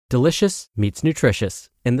Delicious meets nutritious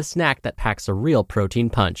in the snack that packs a real protein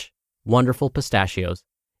punch. Wonderful Pistachios.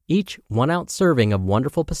 Each 1-ounce serving of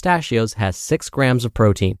Wonderful Pistachios has 6 grams of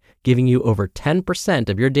protein, giving you over 10%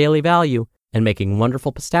 of your daily value and making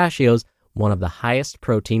Wonderful Pistachios one of the highest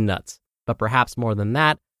protein nuts. But perhaps more than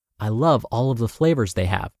that, I love all of the flavors they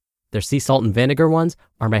have. Their sea salt and vinegar ones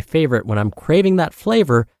are my favorite when I'm craving that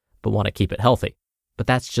flavor but want to keep it healthy. But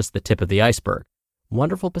that's just the tip of the iceberg.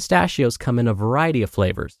 Wonderful Pistachios come in a variety of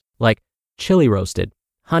flavors, like chili roasted,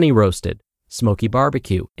 honey roasted, smoky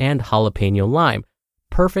barbecue, and jalapeno lime,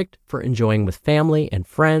 perfect for enjoying with family and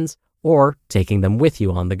friends or taking them with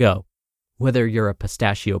you on the go. Whether you're a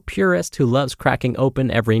pistachio purist who loves cracking open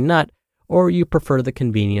every nut, or you prefer the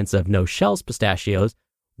convenience of no-shells pistachios,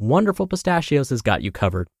 Wonderful Pistachios has got you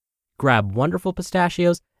covered. Grab Wonderful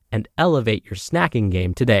Pistachios and elevate your snacking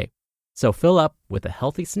game today. So fill up with a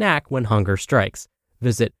healthy snack when hunger strikes.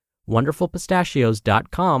 Visit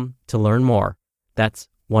wonderfulpistachios.com to learn more. That's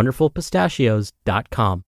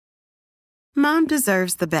wonderfulpistachios.com. Mom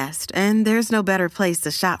deserves the best, and there's no better place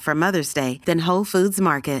to shop for Mother's Day than Whole Foods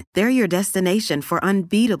Market. They're your destination for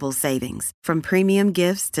unbeatable savings, from premium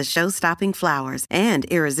gifts to show-stopping flowers and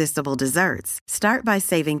irresistible desserts. Start by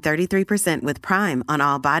saving 33% with Prime on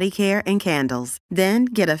all body care and candles. Then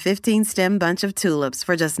get a 15-stem bunch of tulips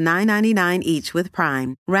for just $9.99 each with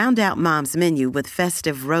Prime. Round out Mom's menu with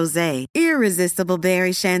festive rosé, irresistible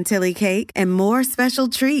berry chantilly cake, and more special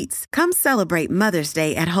treats. Come celebrate Mother's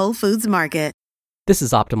Day at Whole Foods Market. This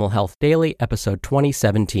is Optimal Health Daily, episode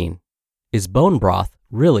 2017. Is bone broth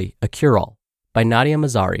really a cure-all? By Nadia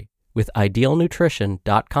Mazari with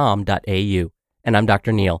idealnutrition.com.au. And I'm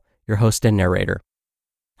Dr. Neil, your host and narrator.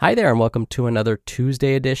 Hi there, and welcome to another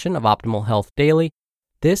Tuesday edition of Optimal Health Daily.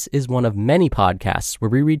 This is one of many podcasts where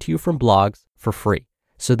we read to you from blogs for free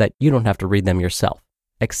so that you don't have to read them yourself,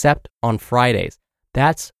 except on Fridays.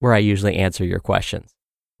 That's where I usually answer your questions.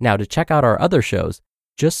 Now, to check out our other shows,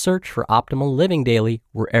 just search for Optimal Living Daily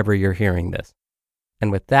wherever you're hearing this.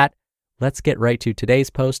 And with that, let's get right to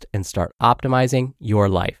today's post and start optimizing your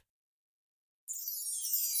life.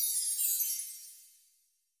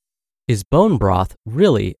 Is bone broth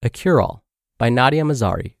really a cure-all? By Nadia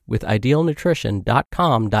Mazari with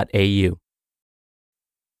idealnutrition.com.au.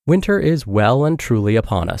 Winter is well and truly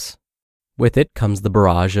upon us. With it comes the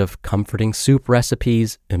barrage of comforting soup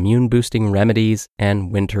recipes, immune-boosting remedies,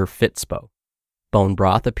 and winter fitspo. Bone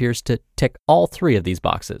broth appears to tick all 3 of these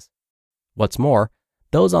boxes. What's more,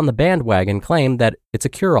 those on the bandwagon claim that it's a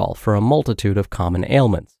cure-all for a multitude of common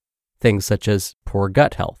ailments, things such as poor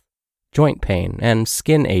gut health, joint pain, and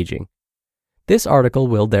skin aging. This article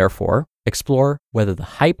will therefore explore whether the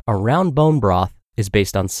hype around bone broth is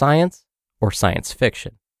based on science or science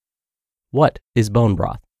fiction. What is bone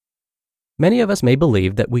broth? Many of us may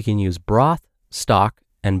believe that we can use broth, stock,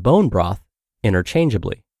 and bone broth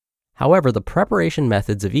interchangeably. However, the preparation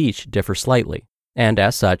methods of each differ slightly, and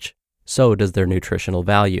as such, so does their nutritional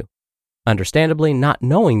value. Understandably, not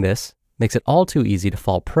knowing this makes it all too easy to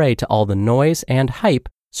fall prey to all the noise and hype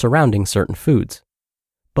surrounding certain foods.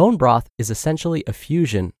 Bone broth is essentially a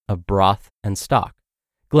fusion of broth and stock,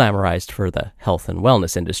 glamorized for the health and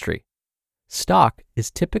wellness industry. Stock is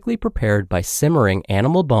typically prepared by simmering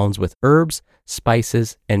animal bones with herbs,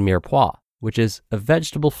 spices, and mirepoix, which is a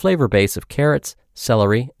vegetable flavor base of carrots,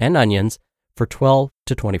 celery, and onions for 12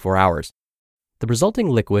 to 24 hours. The resulting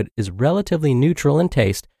liquid is relatively neutral in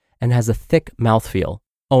taste and has a thick mouthfeel,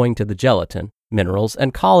 owing to the gelatin, minerals,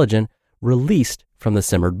 and collagen released from the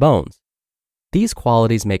simmered bones. These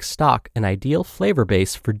qualities make stock an ideal flavor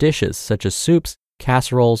base for dishes such as soups,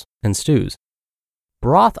 casseroles, and stews.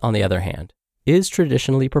 Broth, on the other hand, is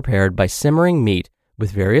traditionally prepared by simmering meat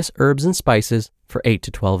with various herbs and spices for 8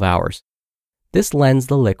 to 12 hours. This lends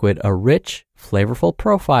the liquid a rich, flavorful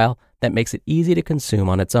profile that makes it easy to consume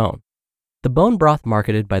on its own. The bone broth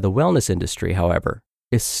marketed by the wellness industry, however,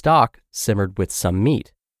 is stock simmered with some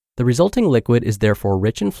meat. The resulting liquid is therefore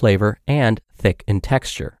rich in flavor and thick in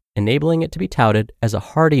texture, enabling it to be touted as a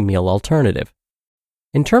hearty meal alternative.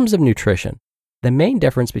 In terms of nutrition, the main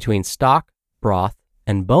difference between stock, broth,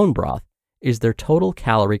 and bone broth is their total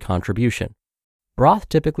calorie contribution. Broth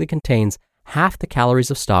typically contains half the calories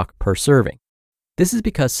of stock per serving. This is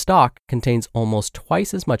because stock contains almost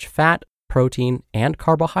twice as much fat, protein, and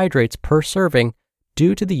carbohydrates per serving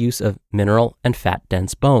due to the use of mineral and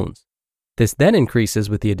fat-dense bones. This then increases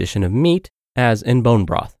with the addition of meat, as in bone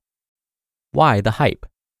broth. Why the hype?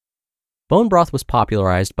 Bone broth was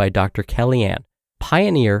popularized by Dr. Kellyanne,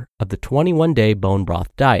 pioneer of the 21-day bone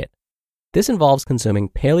broth diet. This involves consuming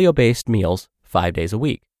paleo-based meals 5 days a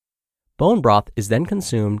week. Bone broth is then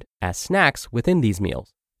consumed as snacks within these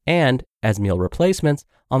meals, and as meal replacements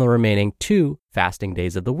on the remaining 2 fasting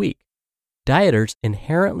days of the week. Dieters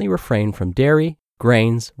inherently refrain from dairy,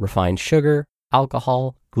 grains, refined sugar,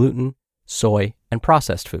 alcohol, gluten, soy, and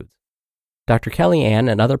processed foods. Dr.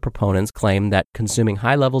 Kellyanne and other proponents claim that consuming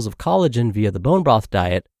high levels of collagen via the bone broth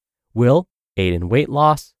diet will aid in weight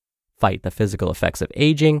loss, fight the physical effects of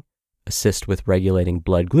aging, assist with regulating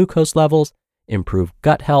blood glucose levels, improve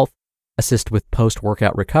gut health, assist with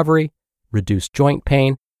post-workout recovery, reduce joint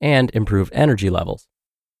pain, and improve energy levels.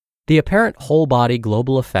 The apparent whole-body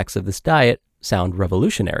global effects of this diet sound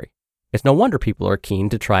revolutionary. It's no wonder people are keen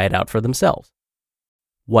to try it out for themselves.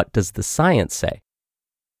 What does the science say?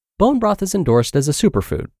 Bone broth is endorsed as a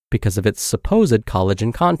superfood because of its supposed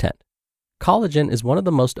collagen content. Collagen is one of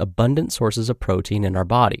the most abundant sources of protein in our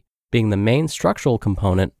body, being the main structural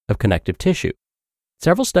component of connective tissue.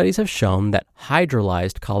 Several studies have shown that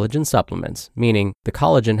hydrolyzed collagen supplements, meaning the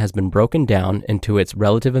collagen has been broken down into its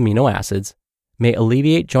relative amino acids, may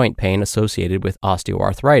alleviate joint pain associated with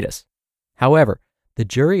osteoarthritis. However, the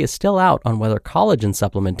jury is still out on whether collagen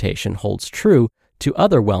supplementation holds true to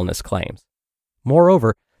other wellness claims.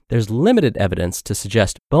 Moreover, there's limited evidence to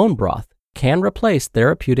suggest bone broth can replace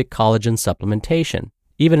therapeutic collagen supplementation,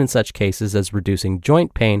 even in such cases as reducing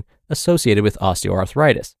joint pain associated with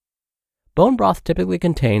osteoarthritis. Bone broth typically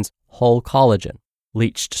contains whole collagen,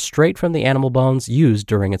 leached straight from the animal bones used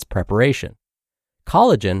during its preparation.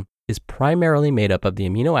 Collagen is primarily made up of the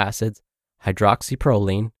amino acids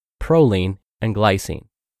hydroxyproline, proline, and glycine.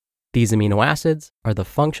 These amino acids are the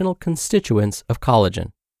functional constituents of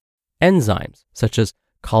collagen. Enzymes, such as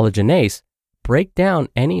collagenase, break down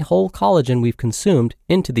any whole collagen we've consumed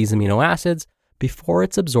into these amino acids before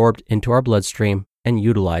it's absorbed into our bloodstream and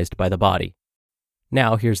utilized by the body.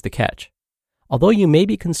 Now here's the catch. Although you may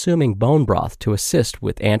be consuming bone broth to assist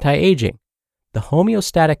with anti-aging, the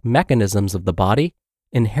homeostatic mechanisms of the body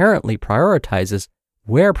inherently prioritizes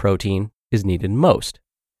where protein is needed most.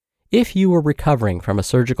 If you were recovering from a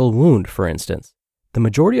surgical wound, for instance, the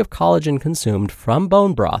majority of collagen consumed from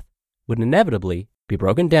bone broth would inevitably be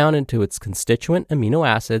broken down into its constituent amino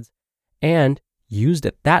acids and used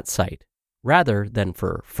at that site, rather than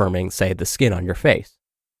for firming, say, the skin on your face.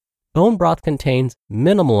 Bone broth contains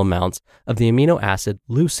minimal amounts of the amino acid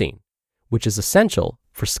leucine, which is essential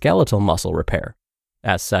for skeletal muscle repair.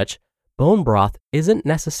 As such, bone broth isn't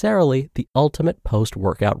necessarily the ultimate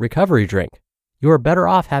post-workout recovery drink. You are better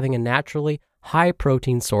off having a naturally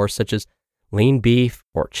high-protein source such as lean beef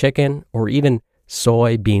or chicken or even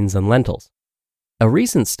soy, beans, and lentils. A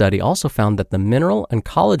recent study also found that the mineral and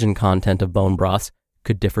collagen content of bone broths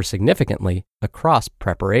could differ significantly across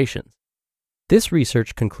preparations. This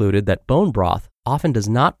research concluded that bone broth often does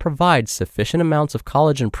not provide sufficient amounts of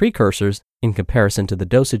collagen precursors in comparison to the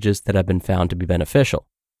dosages that have been found to be beneficial.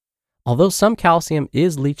 Although some calcium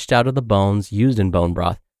is leached out of the bones used in bone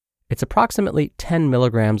broth, it's approximately 10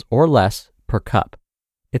 milligrams or less per cup.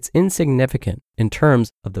 It's insignificant in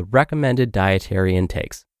terms of the recommended dietary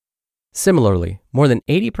intakes. Similarly, more than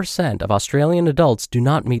 80% of Australian adults do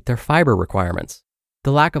not meet their fiber requirements.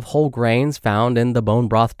 The lack of whole grains found in the bone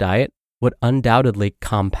broth diet would undoubtedly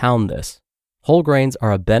compound this. Whole grains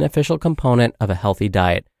are a beneficial component of a healthy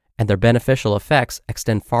diet, and their beneficial effects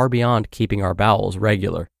extend far beyond keeping our bowels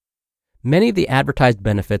regular. Many of the advertised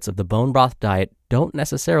benefits of the bone broth diet don't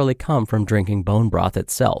necessarily come from drinking bone broth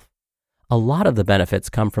itself. A lot of the benefits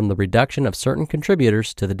come from the reduction of certain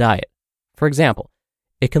contributors to the diet. For example,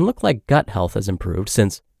 it can look like gut health has improved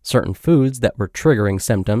since certain foods that were triggering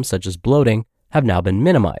symptoms such as bloating have now been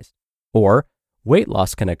minimized, or weight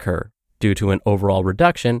loss can occur due to an overall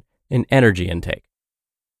reduction in energy intake.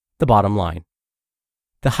 The bottom line.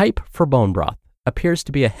 The hype for bone broth appears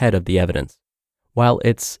to be ahead of the evidence. While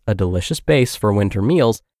it's a delicious base for winter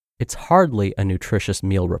meals, it's hardly a nutritious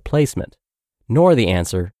meal replacement, nor the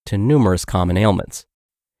answer to numerous common ailments.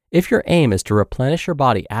 If your aim is to replenish your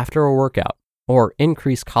body after a workout or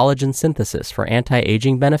increase collagen synthesis for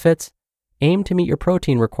anti-aging benefits, aim to meet your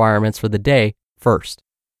protein requirements for the day first.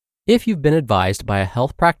 If you've been advised by a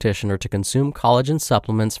health practitioner to consume collagen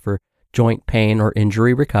supplements for joint pain or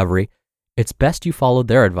injury recovery, it's best you follow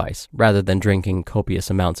their advice rather than drinking copious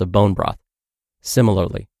amounts of bone broth.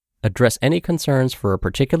 Similarly, address any concerns for a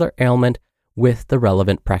particular ailment with the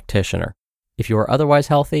relevant practitioner. If you are otherwise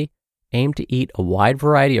healthy, aim to eat a wide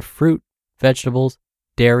variety of fruit, vegetables,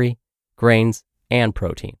 dairy, grains, and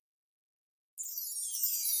protein.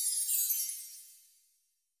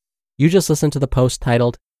 You just listened to the post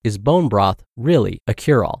titled, "Is Bone Broth Really a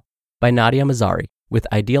Cure-All?" by Nadia Mazari with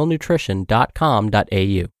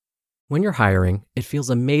idealnutrition.com.au. When you're hiring, it feels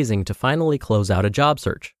amazing to finally close out a job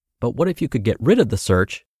search. But what if you could get rid of the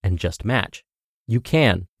search and just match? You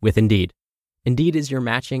can with Indeed. Indeed is your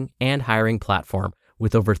matching and hiring platform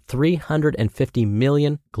with over 350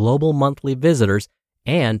 million global monthly visitors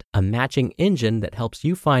and a matching engine that helps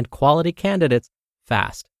you find quality candidates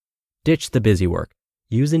fast. Ditch the busy work.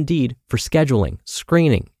 Use Indeed for scheduling,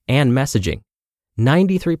 screening, and messaging.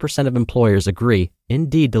 93% of employers agree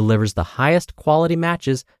Indeed delivers the highest quality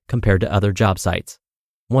matches compared to other job sites.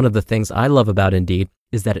 One of the things I love about Indeed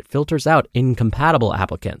is that it filters out incompatible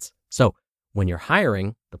applicants. So when you're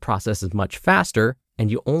hiring, the process is much faster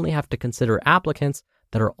and you only have to consider applicants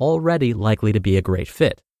that are already likely to be a great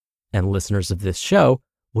fit. And listeners of this show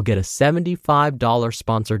will get a $75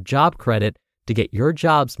 sponsored job credit to get your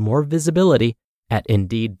jobs more visibility at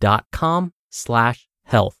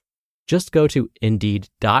Indeed.com/health. Just go to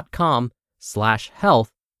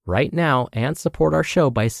Indeed.com/health right now and support our show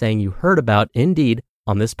by saying you heard about Indeed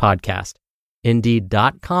on this podcast.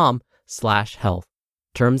 Indeed.com/health.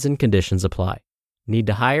 Terms and conditions apply. Need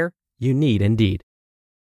to hire? You need Indeed.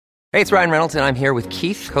 Hey, it's Ryan Reynolds, and I'm here with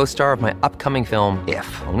Keith, co-star of my upcoming film,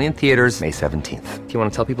 If, only in theaters May 17th. Do you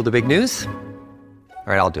want to tell people the big news?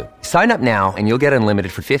 All right, I'll do it. Sign up now and you'll get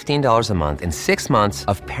unlimited for $15 a month and 6 months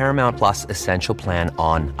of Paramount Plus Essential Plan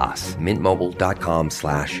on us.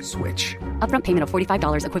 MintMobile.com/switch. Upfront payment of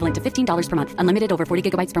 $45 equivalent to $15 per month. Unlimited over 40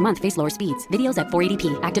 gigabytes per month. Face lower speeds. Videos at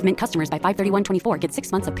 480p. Active Mint customers by 531.24 get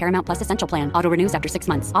 6 months of Paramount Plus Essential Plan. Auto renews after 6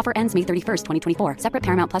 months. Offer ends May 31st, 2024. Separate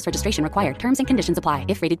Paramount Plus registration required. Terms and conditions apply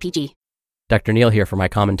if rated PG. Dr. Neal here for my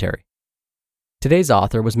commentary. Today's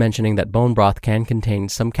author was mentioning that bone broth can contain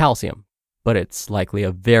some calcium, but it's likely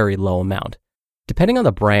a very low amount. Depending on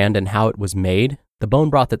the brand and how it was made, the bone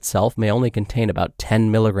broth itself may only contain about 10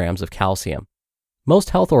 milligrams of calcium. Most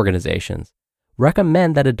health organizations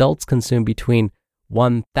recommend that adults consume between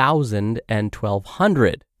 1,000 and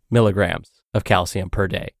 1,200 milligrams of calcium per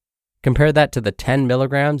day. Compare that to the 10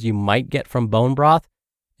 milligrams you might get from bone broth,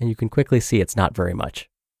 and you can quickly see it's not very much.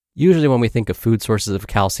 Usually when we think of food sources of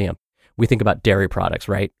calcium, we think about dairy products,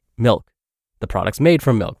 right? Milk, the products made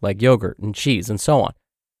from milk, like yogurt and cheese and so on.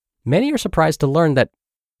 Many are surprised to learn that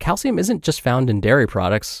calcium isn't just found in dairy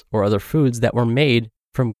products or other foods that were made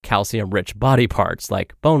from calcium-rich body parts,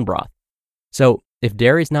 like bone broth. So if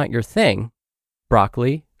dairy's not your thing,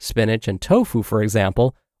 broccoli, spinach, and tofu, for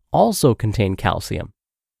example, also contain calcium.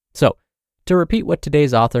 So to repeat what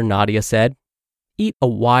today's author Nadia said, eat a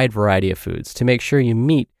wide variety of foods to make sure you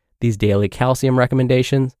meet these daily calcium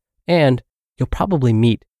recommendations, and you'll probably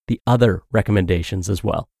meet the other recommendations as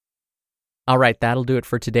well. All right, that'll do it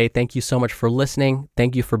for today. Thank you so much for listening.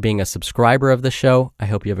 Thank you for being a subscriber of the show. I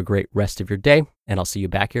hope you have a great rest of your day, and I'll see you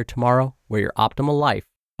back here tomorrow where your optimal life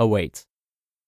awaits.